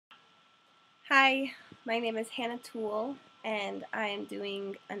Hi, my name is Hannah Toole, and I am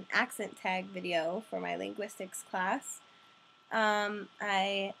doing an accent tag video for my linguistics class.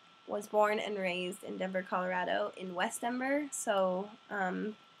 I was born and raised in Denver, Colorado, in West Denver, so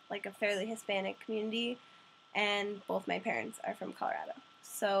like a fairly Hispanic community, and both my parents are from Colorado.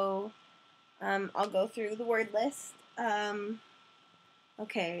 So I'll go through the word list.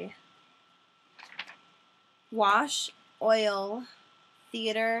 Okay. Wash, oil,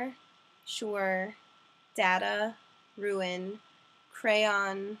 theater, sure, data, ruin,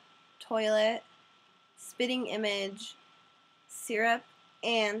 crayon, toilet, spitting image, syrup,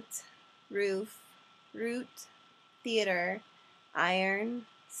 ant, roof, root, theater, iron,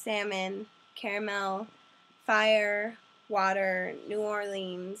 salmon, caramel, fire, water, New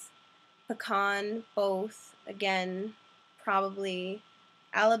Orleans, pecan, both, again, probably,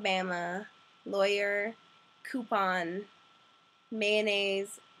 Alabama, lawyer, coupon,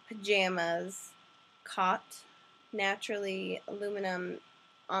 mayonnaise, pajamas, cot, naturally, aluminum,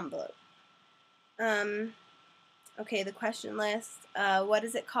 envelope. Okay, the question list. What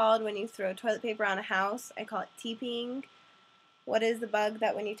is it called when you throw toilet paper on a house? I call it teepeeing. What is the bug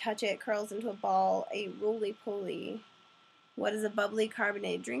that when you touch it curls into a ball? A roly-poly. What is a bubbly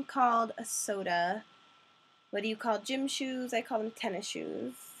carbonated drink called? A soda. What do you call gym shoes? I call them tennis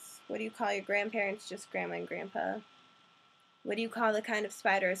shoes. What do you call your grandparents? Just grandma and grandpa. What do you call the kind of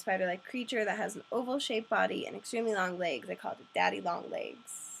spider, a spider-like creature that has an oval-shaped body and extremely long legs? I call it daddy long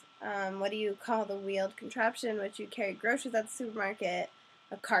legs. What do you call the wheeled contraption which you carry groceries at the supermarket?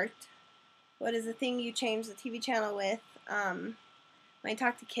 A cart. What is the thing you change the TV channel with? When I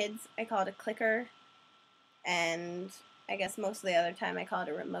talk to kids, I call it a clicker. And I guess most of the other time I call it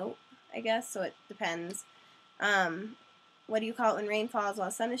a remote, I guess, so it depends. What do you call it when rain falls while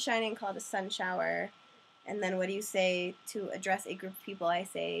the sun is shining? I call it a sun shower. And then what do you say to address a group of people? I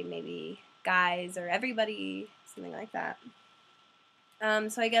say maybe guys or everybody, something like that.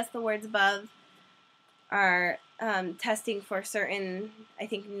 So I guess the words above are testing for certain, I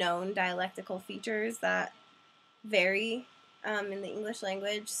think, known dialectical features that vary in the English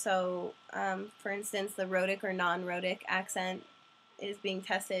language. So, for instance, the rhotic or non-rhotic accent is being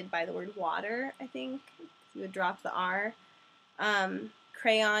tested by the word water, I think. You would drop the R.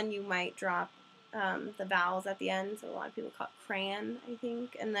 Crayon, you might drop the vowels at the end, so a lot of people call it crayon, I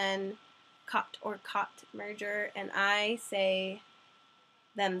think. And then cot or cot merger, and I say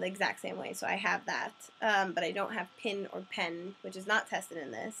them the exact same way, so I have that. But I don't have pin or pen, which is not tested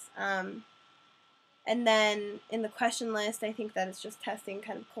in this. And then in the question list, I think that it's just testing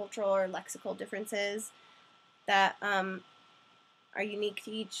kind of cultural or lexical differences that are unique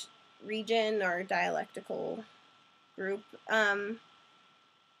to each region or dialectical group.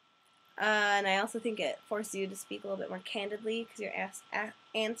 And I also think it forces you to speak a little bit more candidly because you're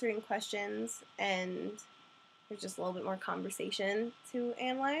answering questions and there's just a little bit more conversation to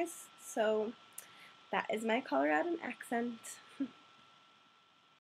analyze. So that is my Coloradan accent.